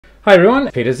Hi everyone,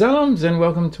 Peter Zalums and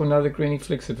welcome to another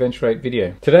Griniflix Adventure 8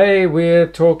 video. Today we're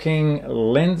talking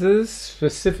lenses,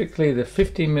 specifically the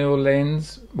 50mm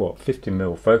lens,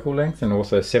 50mm focal length and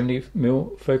also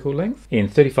 70mm focal length in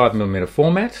 35mm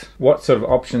format. What sort of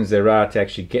options there are to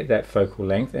actually get that focal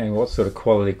length and what sort of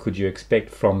quality could you expect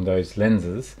from those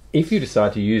lenses if you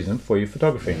decide to use them for your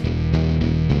photography.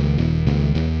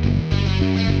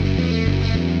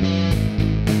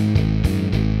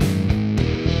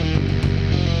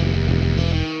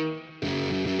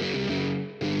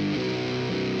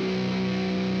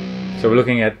 So we're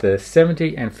looking at the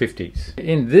 70 and 50s.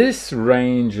 In this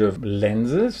range of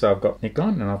lenses, so I've got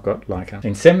Nikon and I've got Leica.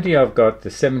 In 70 I've got the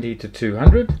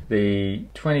 70-200, the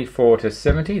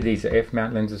 24-70, these are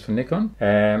f-mount lenses for Nikon,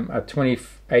 a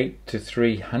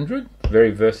 28-300, very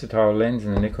versatile lens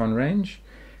in the Nikon range,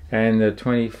 and the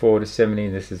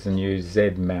 24-70, this is the new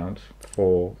Z mount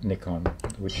for Nikon,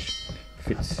 which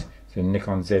fits the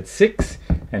Nikon Z6,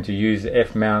 and to use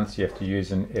f mounts you have to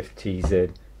use an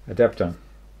FTZ adapter.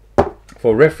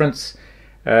 For reference,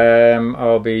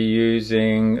 I'll be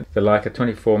using the Leica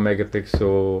 24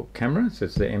 megapixel camera, so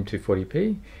it's the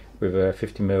M240P with a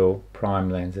 50mm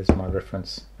prime lens as my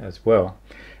reference as well.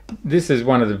 This is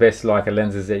one of the best Leica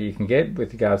lenses that you can get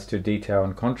with regards to detail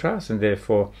and contrast, and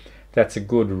therefore that's a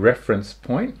good reference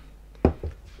point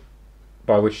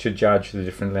by which to judge the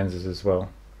different lenses as well.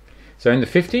 So in the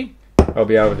 50, I'll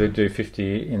be able to do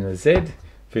 50 in the Z,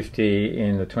 50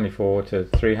 in the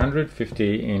 24-300,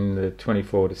 50 in the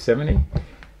 24-70,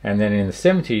 and then in the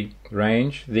 70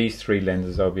 range, these three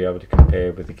lenses I'll be able to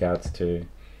compare with regards to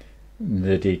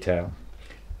the detail.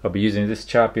 I'll be using this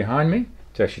chart behind me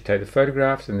to actually take the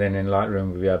photographs, and then in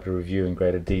Lightroom we'll be able to review in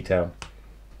greater detail.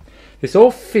 This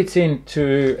all fits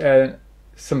into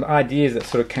some ideas that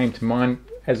sort of came to mind.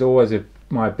 As always, with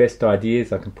my best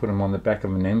ideas, I can put them on the back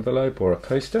of an envelope or a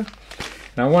coaster.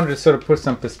 And I wanted to sort of put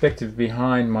some perspective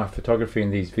behind my photography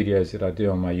in these videos that I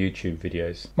do on my YouTube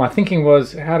videos. My thinking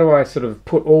was, how do I sort of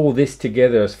put all this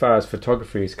together as far as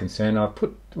photography is concerned? I'll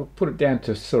put it down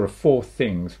to sort of four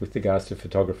things with regards to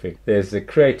photography. There's the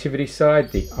creativity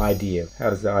side, the idea. How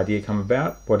does the idea come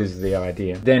about? What is the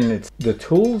idea? Then it's the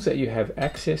tools that you have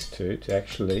access to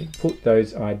actually put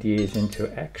those ideas into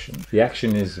action. The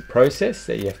action is the process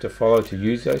that you have to follow to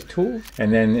use those tools.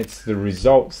 And then it's the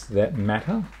results that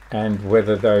matter, and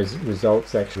whether those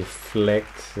results actually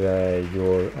reflect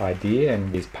your idea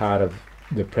and is part of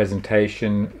the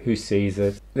presentation, who sees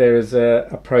it. There is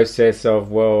a process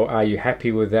of, well, are you happy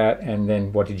with that, and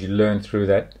then what did you learn through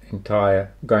that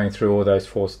entire, going through all those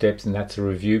four steps, and that's a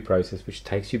review process which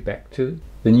takes you back to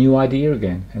the new idea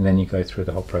again, and then you go through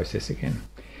the whole process again.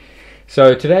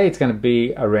 So today it's going to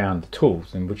be around the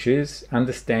tools, and which is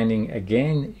understanding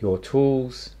again your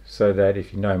tools, so that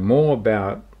if you know more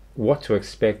about what to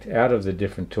expect out of the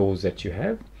different tools that you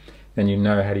have, then you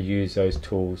know how to use those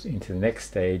tools into the next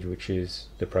stage, which is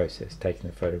the process, taking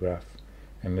the photograph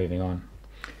and moving on.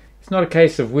 It's not a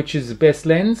case of which is the best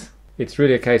lens, it's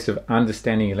really a case of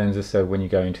understanding your lenses, so when you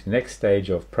go into the next stage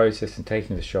of process and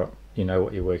taking the shot, you know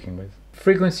what you're working with.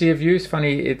 Frequency of use,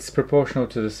 funny, it's proportional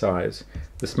to the size.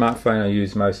 The smartphone I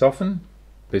use most often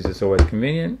because it's always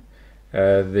convenient.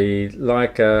 The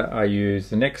Leica I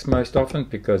use the next most often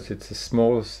because it's the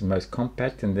smallest and most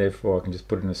compact, and therefore I can just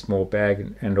put it in a small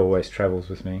bag and always travels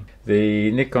with me.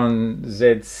 The Nikon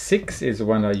Z6 is the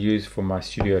one I use for my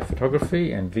studio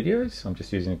photography and videos. I'm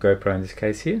just using a GoPro in this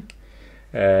case here.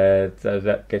 So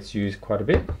that gets used quite a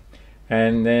bit.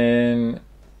 And then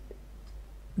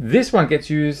this one gets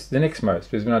used the next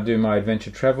most because when I do my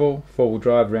adventure travel, 4-wheel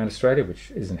drive around Australia,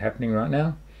 which isn't happening right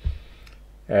now,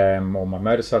 or my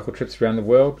motorcycle trips around the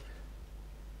world,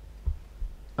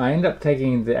 I end up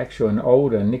taking an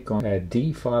older Nikon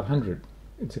D500.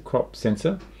 It's a crop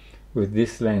sensor with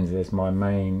this lens as my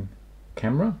main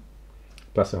camera,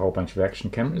 plus a whole bunch of action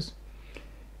cameras,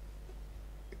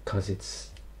 because it's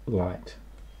light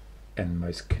and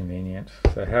most convenient.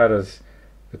 So how does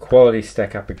the quality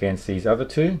stack up against these other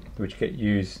two, which get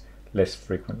used less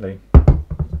frequently?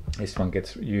 This one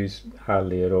gets used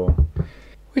hardly at all.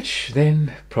 Which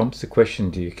then prompts the question,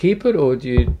 do you keep it, or do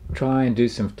you try and do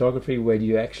some photography where do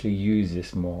you actually use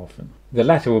this more often? The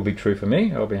latter will be true for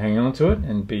me. I'll be hanging on to it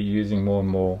and be using more and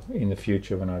more in the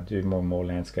future when I do more and more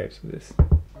landscapes with this.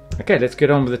 Okay, let's get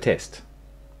on with the test.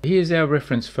 Here's our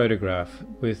reference photograph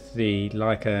with the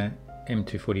Leica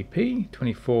M240P,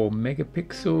 24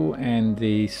 megapixel, and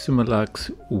the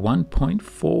Summilux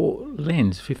 1.4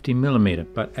 lens, 50mm,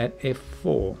 but at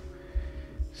f4.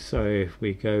 So if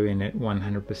we go in at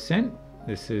 100%,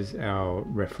 this is our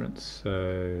reference,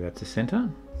 so that's the center.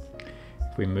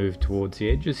 If we move towards the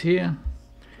edges here,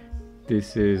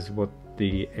 this is what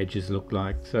the edges look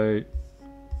like. So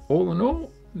all in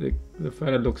all, the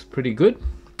photo looks pretty good.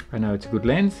 I know it's a good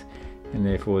lens, and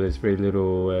therefore there's very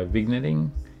little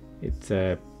vignetting. It's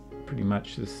pretty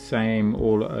much the same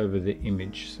all over the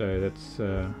image. So that's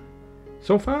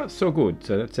so far so good.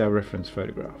 So that's our reference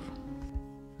photograph.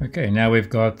 Okay, now we've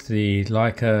got the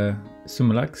Leica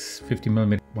Summilux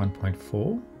 50mm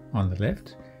 1.4 on the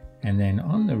left, and then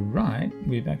on the right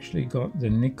we've actually got the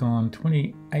Nikon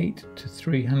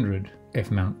 28-300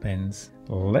 f-mount lens.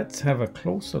 Let's have a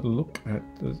closer look at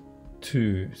the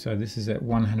two. So this is at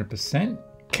 100%.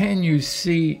 Can you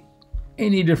see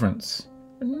any difference?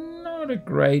 Not a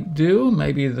great deal.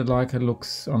 Maybe the Leica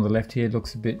looks on the left here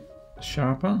looks a bit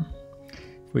sharper.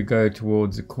 If we go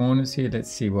towards the corners here,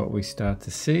 let's see what we start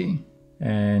to see.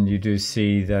 And you do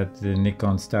see that the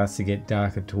Nikon starts to get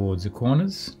darker towards the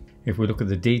corners. If we look at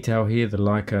the detail here, the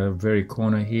Leica very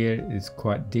corner here is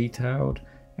quite detailed,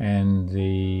 and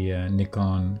the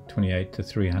Nikon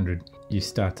 28-300, you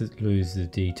start to lose the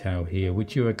detail here,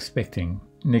 which you're expecting.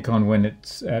 Nikon, when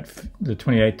it's at the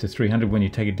 28-300, when you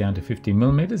take it down to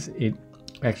 50mm, it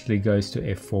actually goes to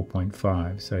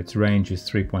f4.5. So its range is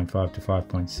 3.5 to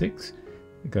 5.6.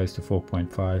 It goes to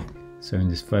 4.5. So in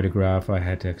this photograph, I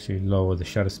had to actually lower the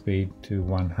shutter speed to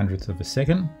 1/100th of a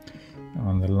second.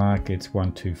 On the Leica, it's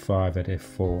 125 at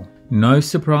f4. No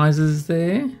surprises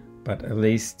there, but at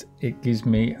least it gives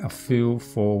me a feel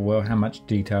for, well, how much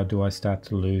detail do I start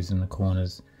to lose in the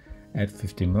corners at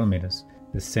 50mm.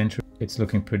 The center, it's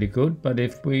looking pretty good, but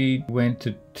if we went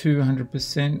to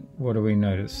 200%, what do we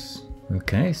notice?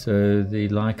 Okay, so the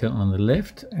Leica on the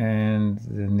left and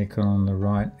the Nikon on the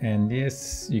right, and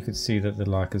yes, you could see that the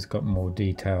Leica's got more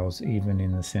details even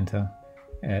in the center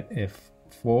at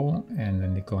f4, and the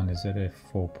Nikon is at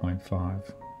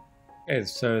f4.5. Okay,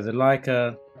 so the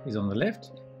Leica is on the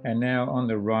left, and now on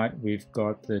the right we've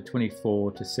got the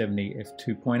 24-70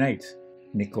 f2.8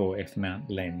 Nikkor f-mount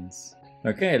lens.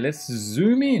 Okay, let's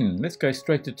zoom in. Let's go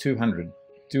straight to 200.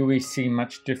 Do we see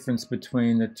much difference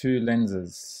between the two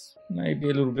lenses? Maybe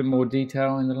a little bit more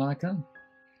detail in the Leica.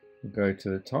 We'll go to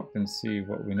the top and see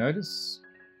what we notice.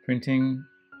 Printing,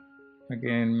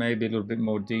 again, maybe a little bit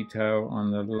more detail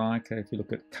on the Leica. If you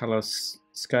look at color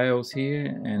scales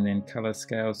here and then color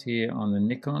scales here on the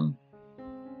Nikon,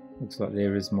 looks like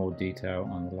there is more detail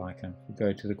on the Leica. If we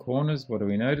go to the corners, what do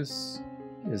we notice?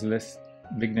 There's less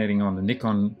vignetting on the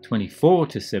Nikon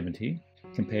 24-70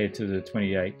 compared to the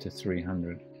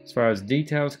 28-300. As far as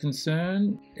detail is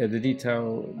concerned, the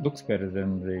detail looks better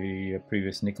than the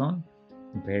previous Nikon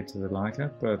compared to the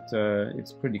Leica, but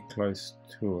it's pretty close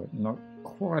to it. Not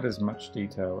quite as much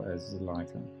detail as the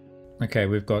Leica. Okay,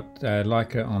 we've got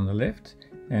Leica on the left,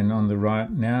 and on the right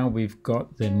now we've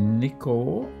got the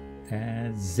Nikkor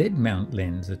Z mount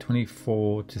lens, the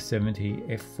 24-70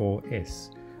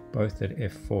 f4S, both at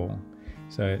f4.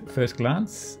 So first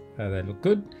glance, they look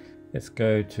good. Let's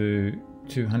go to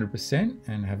 200%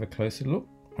 and have a closer look.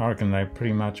 I reckon they're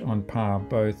pretty much on par.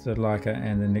 Both the Leica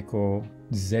and the Nikkor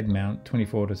Z mount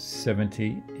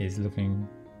 24-70 is looking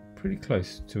pretty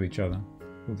close to each other.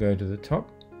 We'll go to the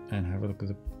top and have a look at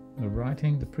the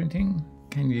writing, the printing.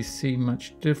 Can you see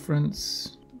much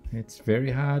difference? It's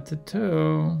very hard to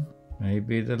tell.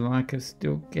 Maybe the Leica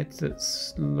still gets it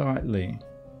slightly.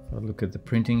 If I look at the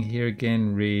printing here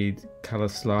again, read color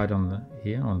slide on the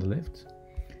left,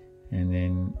 and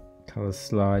then color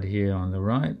slide here on the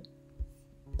right.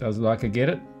 Does Leica get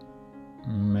it?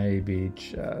 Maybe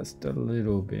just a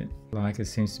little bit. Leica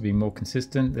seems to be more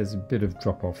consistent. There's a bit of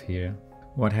drop off here.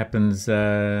 What happens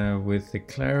with the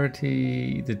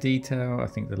clarity, the detail? I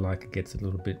think the Leica gets a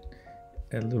little bit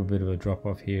of a drop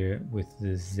off here with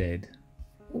the Z.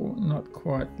 Not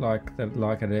quite like the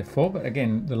Leica at f4, but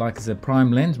again, the Leica is a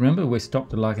prime lens. Remember, we stopped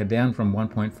the Leica down from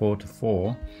 1.4 to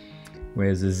 4,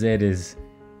 whereas the Z is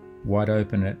wide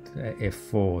open at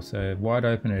f4. So wide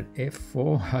open at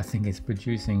f4, I think it's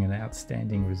producing an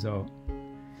outstanding result.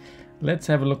 Let's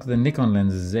have a look at the Nikon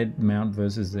lens Z mount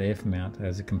versus the f mount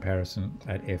as a comparison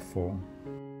at f4.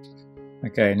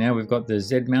 Okay, now we've got the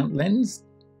Z mount lens,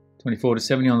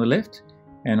 24-70 on the left,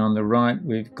 and on the right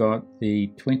we've got the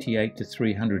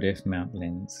 28-300 f mount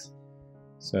lens.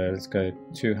 So let's go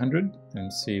 200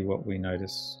 and see what we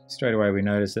notice. Straight away we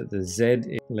notice that the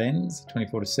Z lens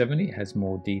 24-70 has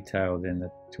more detail than the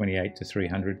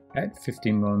 28-300 at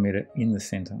 50mm in the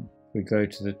center. If we go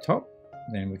to the top,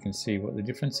 then we can see what the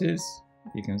difference is.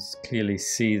 You can clearly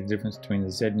see the difference between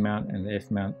the Z mount and the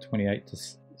f mount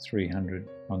 28-300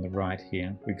 on the right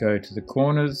here. We go to the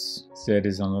corners, Z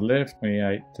is on the left,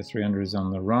 28-300 is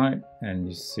on the right, and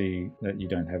you see that you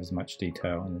don't have as much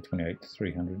detail in the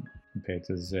 28-300. compared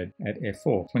to the Z at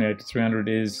f4. 28-300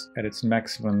 is at its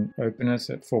maximum openness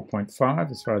at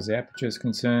 4.5 as far as the aperture is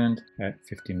concerned at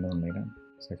 50mm.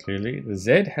 So clearly the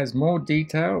Z has more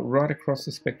detail right across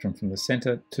the spectrum from the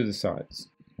center to the sides.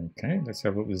 Okay, let's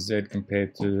have a look at the Z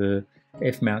compared to the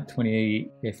f-mount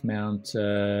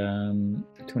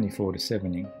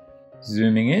 24-70.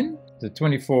 Zooming in, the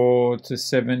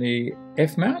 24-70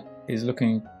 f-mount is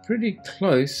looking pretty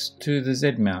close to the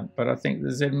Z mount, but I think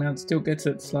the Z mount still gets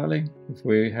it slightly. If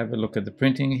we have a look at the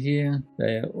printing here,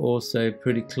 they are also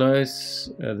pretty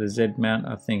close. The Z mount,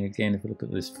 I think, again, if we look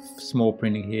at this small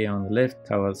printing here on the left,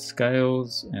 color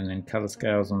scales, and then color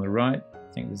scales on the right,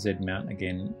 I think the Z mount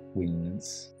again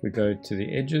wins. If we go to the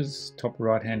edges, top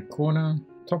right hand corner,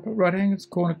 top right hand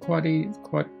corner quite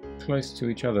close to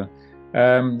each other.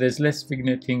 There's less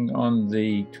vignetting on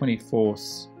the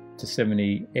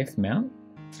 24-70 f mount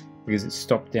because it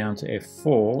stopped down to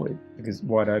f4, because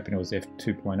wide open it was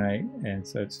f2.8, and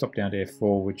so it stopped down to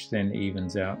f4, which then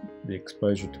evens out the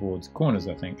exposure towards corners,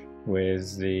 I think,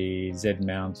 whereas the Z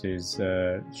mount is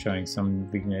showing some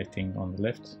vignetting on the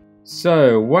left.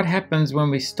 So what happens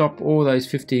when we stop all those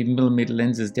 50mm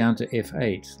lenses down to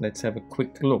f8? Let's have a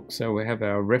quick look. So we have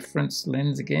our reference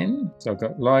lens again. So I've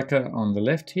got Leica on the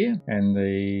left here and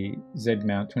the Z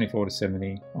mount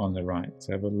 24-70 on the right.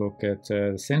 So have a look at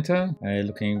the center,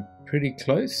 looking pretty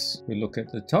close. We look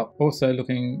at the top, also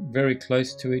looking very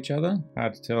close to each other.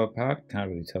 Hard to tell apart, can't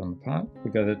really tell them apart. We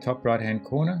go to the top right hand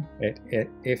corner at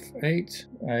f8,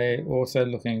 also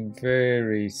looking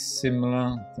very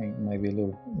similar. I think maybe a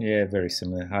little, yeah, very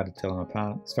similar, hard to tell them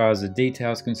apart. As far as the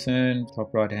detail is concerned,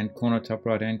 top right hand corner, I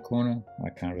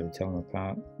can't really tell them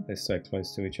apart. They're so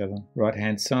close to each other. Right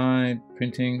hand side,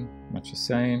 printing, much the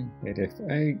same at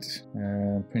f8.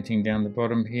 Printing down the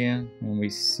bottom here, and we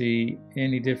see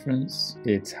any difference.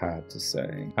 It's hard to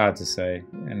say,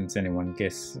 and it's anyone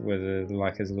guess whether the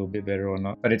Leica is a little bit better or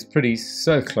not, but it's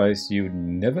so close you would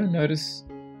never notice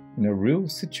in a real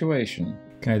situation.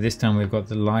 Okay, this time we've got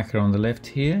the Leica on the left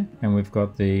here, and we've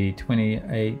got the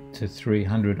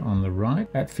 28-300 on the right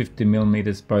at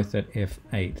 50mm, both at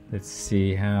f8. Let's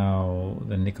see how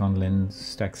the Nikon lens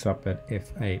stacks up at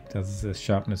f8. Does the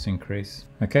sharpness increase?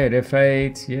 Okay, at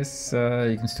f8, yes,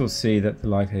 you can still see that the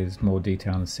Leica has more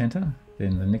detail in the center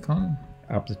than the Nikon.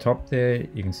 Up the top there,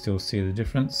 you can still see the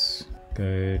difference.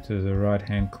 Go to the right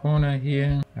hand corner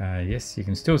here. Yes, you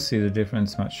can still see the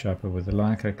difference, much sharper with the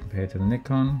Leica compared to the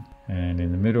Nikon. And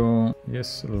in the middle,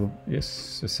 yes,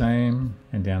 the same.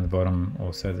 And down the bottom,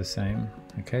 also the same.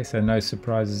 Okay, so no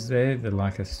surprises there. The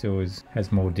Leica still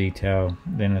has more detail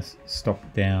than a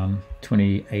stopped down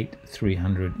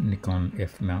 28-300 Nikon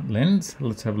f-mount lens.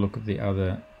 Let's have a look at the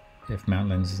other f-mount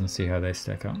lenses and see how they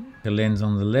stack up. The lens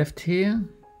on the left here,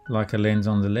 Leica lens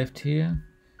on the left here,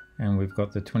 and we've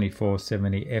got the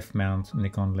 24-70 f-mount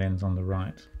Nikon lens on the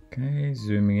right. Okay,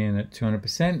 zooming in at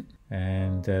 200%,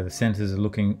 and the centers are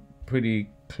looking pretty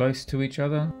close to each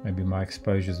other. Maybe my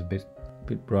exposure is a bit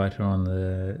brighter on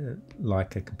the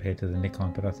Leica compared to the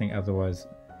Nikon, but I think otherwise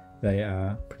they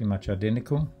are pretty much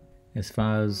identical. As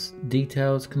far as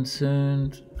detail is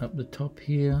concerned, up the top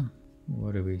here,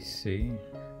 what do we see?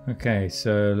 Okay,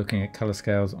 so looking at color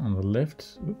scales on the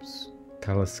left,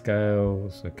 color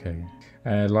scales, okay.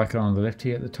 Leica on the left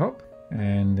here at the top,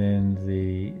 and then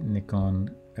the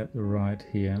Nikon at the right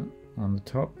here on the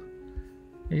top.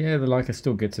 Yeah, the Leica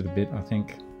still gets it a bit, I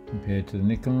think, compared to the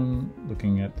Nikon.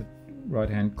 Looking at the right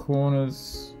hand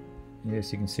corners,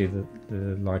 yes, you can see that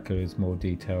the Leica is more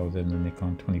detailed than the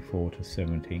Nikon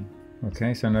 24-70.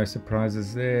 Okay, so no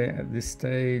surprises there at this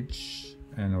stage.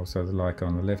 And also the Leica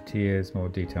on the left here is more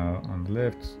detail on the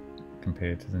left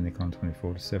compared to the Nikon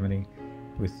 24-70,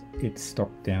 with it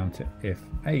stopped down to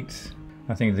f8.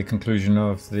 I think the conclusion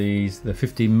of the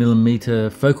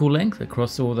 50mm focal length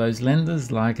across all those lenses,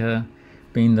 Leica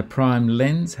being the prime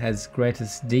lens, has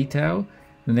greatest detail.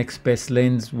 The next best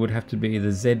lens would have to be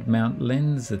the Z mount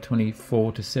lens, the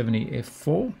 24-70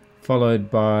 f4, followed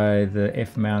by the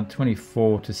f mount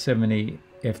 24-70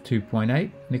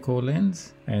 f2.8 Nikkor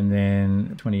lens, and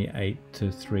then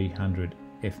 28-300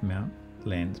 f mount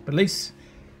lens. But at least,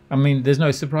 I mean, there's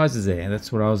no surprises there.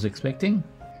 That's what I was expecting.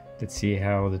 Let's see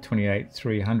how the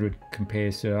 28-300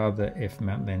 compares to other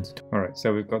f-mount lenses. Alright,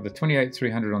 so we've got the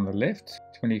 28-300 on the left,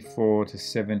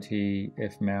 24-70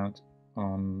 f-mount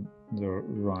on the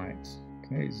right.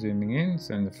 Okay, zooming in,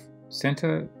 so in the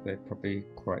center, they're probably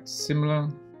quite similar.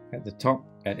 At the top,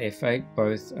 at f8,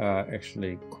 both are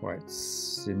actually quite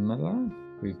similar.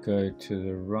 We go to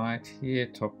the right here,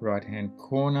 top right hand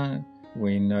corner.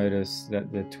 we notice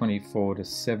that the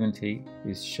 24-70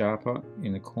 is sharper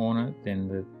in the corner than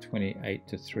the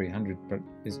 28-300, but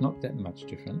there's not that much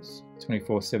difference.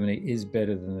 24-70 is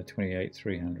better than the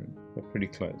 28-300, but pretty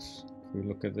close. If we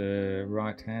look at the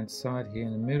right hand side here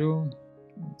in the middle,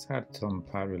 it's hard to tell them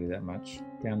apart really that much.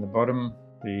 Down the bottom,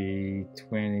 the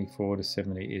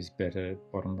 24-70 is better,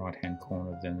 bottom right hand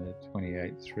corner, than the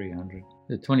 28-300.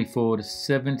 The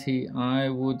 24-70 I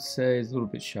would say is a little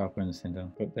bit sharper in the center,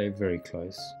 but they're very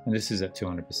close. And this is at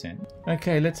 200%.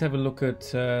 Okay, let's have a look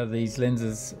at these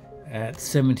lenses at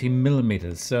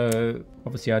 70mm. So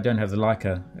obviously I don't have the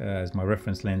Leica as my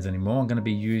reference lens anymore. I'm going to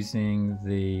be using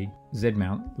the Z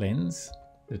mount lens,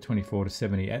 the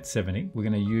 24-70 at 70. We're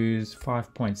going to use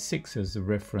 5.6 as the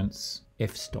reference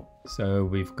f-stop. So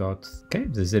we've got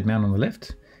the Z mount on the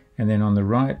left, and then on the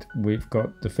right we've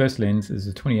got the first lens is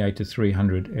the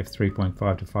 28-300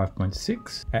 f3.5 to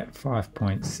 5.6 at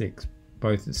 5.6,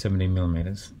 both at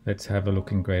 70mm. Let's have a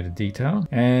look in greater detail,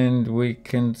 and we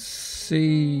can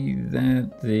see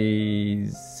that the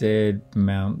Z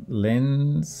mount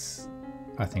lens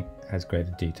I think has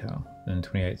greater detail than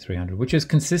 28-300, which is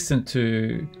consistent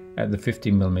to at the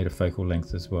 50mm focal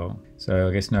length as well. So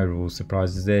I guess no real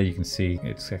surprises there. You can see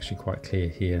it's actually quite clear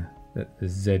here that the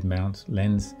Z mount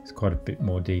lens is quite a bit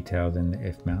more detailed than the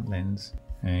F mount lens,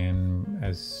 and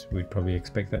as we'd probably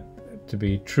expect that to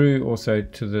be true also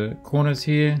to the corners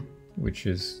here, which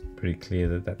is pretty clear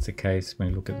that that's the case when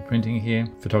you look at the printing here.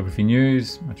 Photography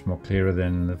news, much more clearer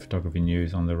than the photography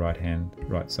news on the right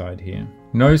side here.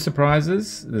 No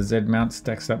surprises, the Z mount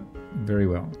stacks up very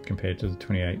well compared to the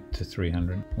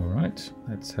 28-300. All right,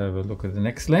 let's have a look at the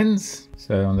next lens.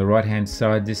 So on the right hand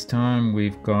side this time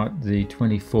we've got the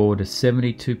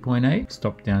 24-70 2.8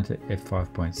 stopped down to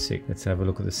f5.6. Let's have a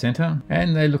look at the center,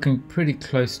 and they're looking pretty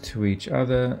close to each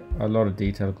other. A lot of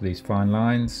detail, look at these fine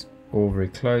lines, all very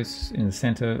close in the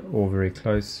center, all very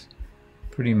close,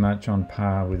 pretty much on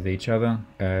par with each other.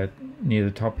 Near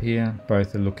the top here,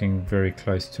 both are looking very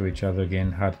close to each other.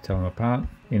 Again, hard to tell them apart.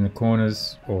 In the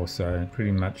corners also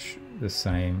pretty much the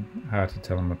same, hard to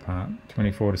tell them apart.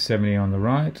 24-70 on the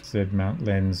right, Z mount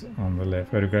lens on the left.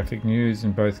 Photographic news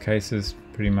in both cases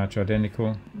pretty much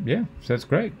identical. Yeah, so that's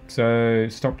great. So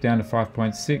stop down to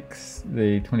 5.6,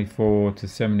 the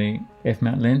 24-70 F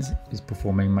mount lens is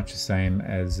performing much the same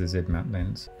as the Z mount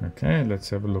lens. Okay,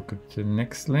 let's have a look at the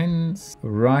next lens.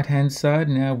 Right hand side,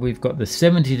 now we've got the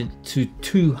 70-200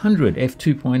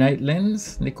 f2.8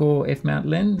 lens, Nikkor F mount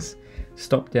lens,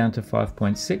 stop down to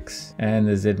 5.6, and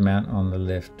the Z mount on the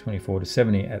left,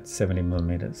 24-70 at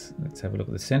 70mm. Let's have a look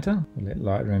at the center. We'll let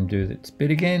Lightroom do its bit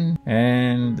again,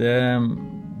 and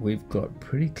we've got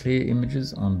pretty clear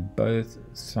images on both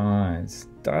sides.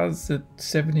 Does the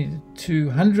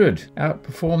 70-200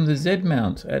 outperform the Z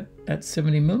mount at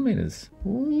 70mm?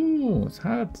 Ooh, it's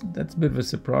hard. That's a bit of a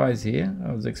surprise here.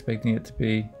 I was expecting it to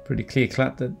be pretty clear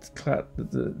cut that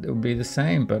it will be the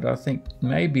same, but I think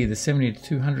maybe the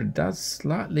 70-200 does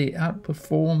slightly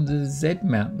outperform the Z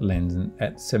mount lens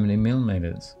at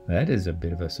 70mm. That is a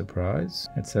bit of a surprise.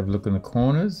 Let's have a look in the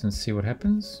corners and see what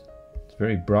happens. It's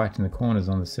very bright in the corners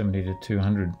on the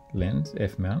 70-200 lens,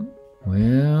 F mount.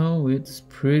 Well, it's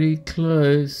pretty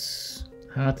close.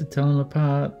 Hard to tell them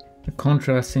apart. The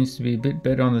contrast seems to be a bit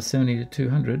better on the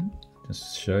 70-200.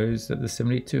 Just shows that the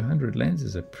 70-200 lens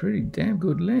is a pretty damn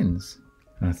good lens.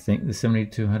 I think the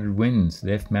 70-200 wins.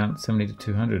 The F mount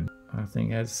 70-200 I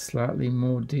think has slightly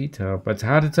more detail, but it's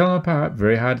hard to tell them apart.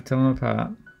 Very hard to tell them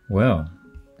apart. Well,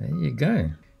 there you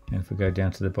go. And if we go down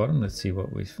to the bottom, let's see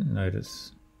what we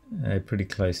notice. They're pretty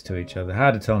close to each other.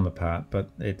 Hard to tell them apart,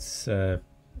 but it's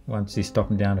once you stop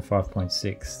them down to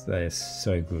 5.6, they are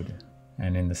so good.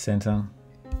 And in the center,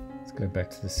 let's go back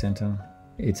to the center.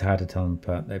 It's hard to tell them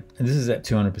apart. And this is at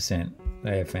 200%.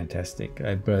 They are fantastic.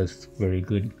 They're both very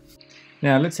good.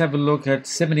 Now let's have a look at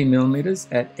 70mm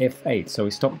at f8. So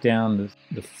we stop down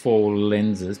the four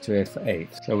lenses to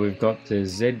f8. So we've got the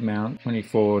Z mount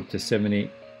 24-70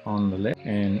 on the left,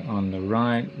 and on the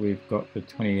right we've got the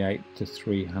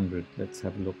 28-300. Let's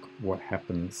have a look what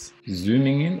happens.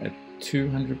 Zooming in at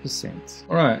 200%.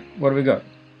 All right, what do we got?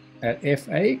 At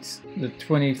f8, the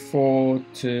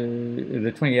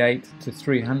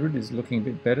 28-300 is looking a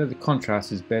bit better. The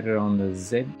contrast is better on the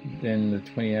Z than the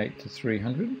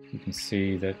 28-300. You can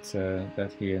see that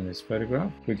that here in this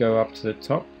photograph. If we go up to the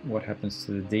top, what happens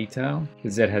to the detail?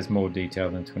 The Z has more detail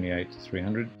than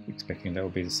 28-300. Expecting that will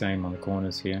be the same on the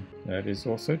corners here. That is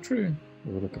also true.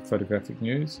 We'll look at photographic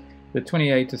news. The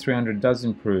 28-300 does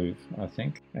improve, I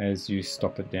think, as you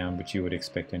stop it down, which you would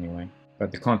expect anyway.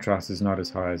 But the contrast is not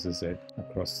as high as the Z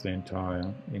across the entire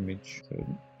image. So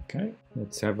Okay,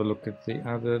 let's have a look at the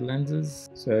other lenses.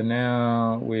 So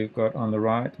now we've got on the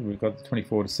right, we've got the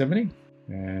 24-70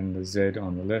 and the Z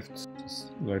on the left,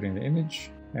 just loading the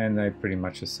image. And they're pretty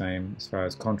much the same as far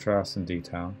as contrast and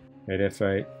detail. At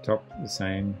f8, top the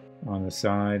same, on the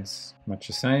sides much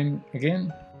the same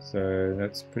again, so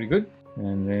that's pretty good.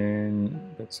 And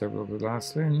then let's have a look at the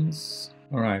last lens.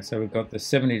 Alright, so we've got the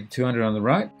 70-200 on the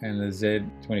right and the Z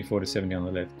 24-70 on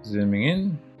the left. Zooming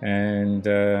in, and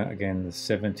again the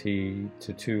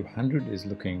 70-200 is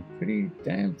looking pretty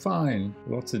damn fine.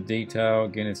 Lots of detail.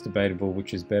 Again, it's debatable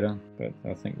which is better, but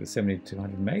I think the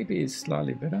 70-200 maybe is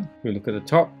slightly better. We look at the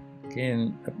top,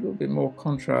 again a little bit more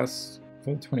contrast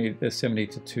for the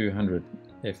 70-200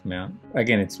 f mount.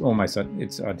 Again, it's almost,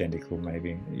 it's identical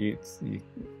maybe. It's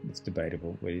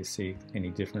debatable where you see any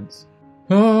difference.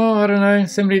 Oh, I don't know,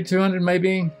 70-200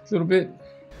 maybe, a little bit.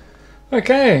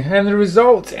 Okay, and the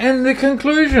results and the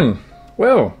conclusion.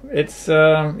 Well, it's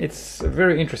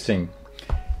very interesting.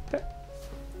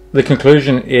 The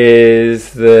conclusion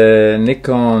is the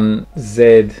Nikon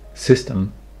Z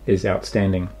system is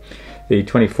outstanding. The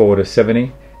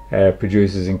 24-70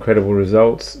 produces incredible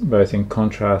results, both in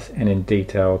contrast and in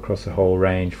detail across the whole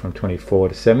range from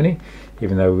 24-70,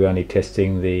 even though we're only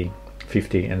testing the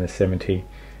 50 and the 70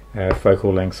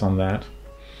 focal lengths on that.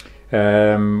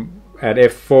 At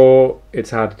f4,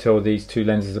 it's hard to tell these two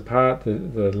lenses apart,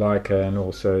 the Leica and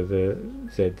also the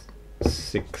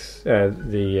Z6,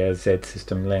 the Z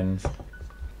system lens.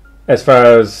 As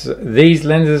far as these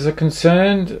lenses are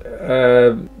concerned,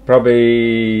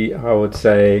 probably I would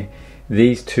say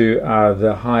these two are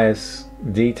the highest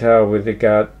detail with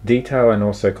regard detail and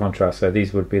also contrast. So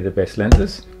these would be the best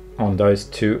lenses on those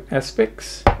two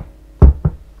aspects.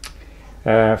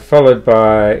 Followed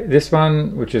by this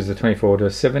one, which is the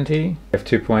 24-70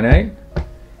 f2.8,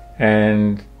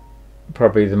 and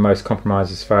probably the most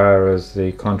compromised as far as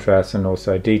the contrast and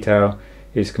also detail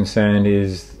is concerned,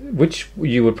 is which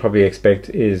you would probably expect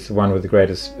is one with the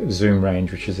greatest zoom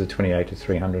range, which is the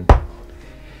 28-300.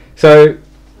 So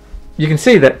you can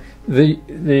see that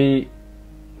the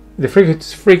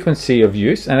frequency of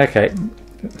use, and okay,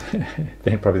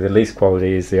 then probably the least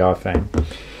quality is the iPhone.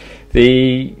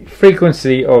 The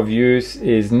frequency of use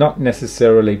is not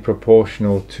necessarily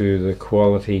proportional to the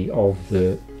quality of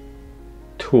the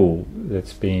tool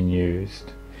that's being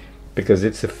used, because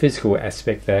it's the physical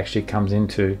aspect that actually comes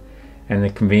into, and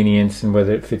the convenience and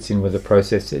whether it fits in with the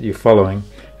process that you're following,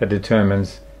 that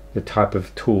determines the type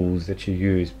of tools that you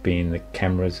use, being the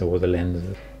cameras or the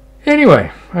lenses.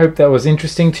 Anyway, I hope that was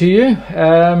interesting to you.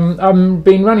 I've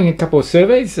been running a couple of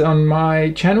surveys on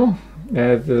my channel.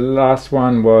 The last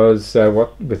one was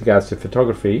what with regards to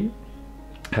photography,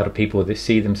 how do people that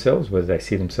see themselves, whether they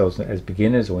see themselves as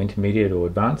beginners or intermediate or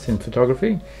advanced in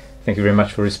photography. Thank you very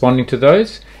much for responding to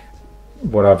those.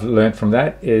 What I've learned from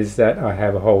that is that I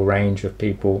have a whole range of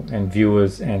people and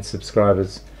viewers and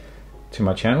subscribers to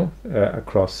my channel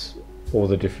across all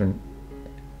the different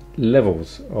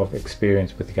levels of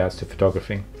experience with regards to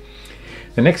photography.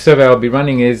 The next survey I'll be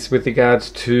running is with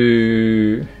regards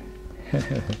to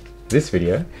this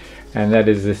video, and that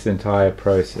is this entire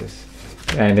process.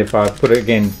 And if I put it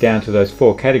again down to those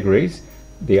four categories,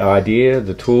 the idea,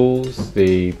 the tools,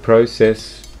 the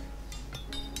process,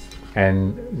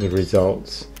 and the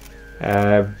results.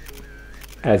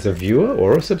 As a viewer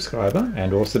or a subscriber,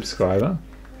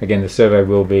 again the survey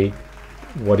will be,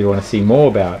 what do you want to see more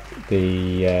about?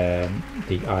 The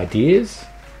ideas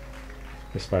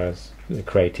as far as the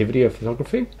creativity of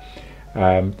photography,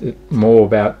 more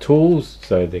about tools,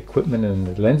 so the equipment and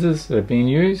the lenses that are being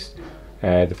used,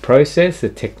 the process, the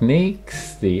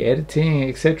techniques, the editing,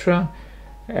 etc.,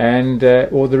 and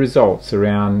all the results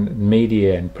around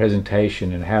media and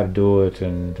presentation and how to do it.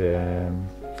 And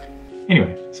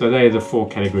anyway, so they are the four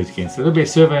categories again. So there'll be a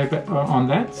survey on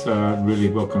that, so I really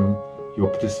welcome your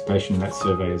participation in that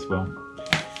survey as well.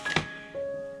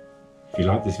 If you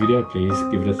like this video, please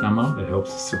give it a thumb up. It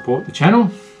helps support the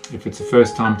channel. If it's the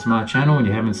first time to my channel and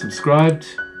you haven't subscribed,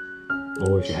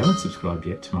 or if you haven't subscribed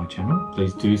yet to my channel,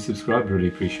 please do subscribe. I really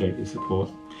appreciate your support.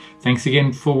 Thanks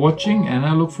again for watching, and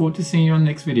I look forward to seeing you on the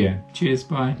next video. Cheers,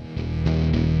 bye.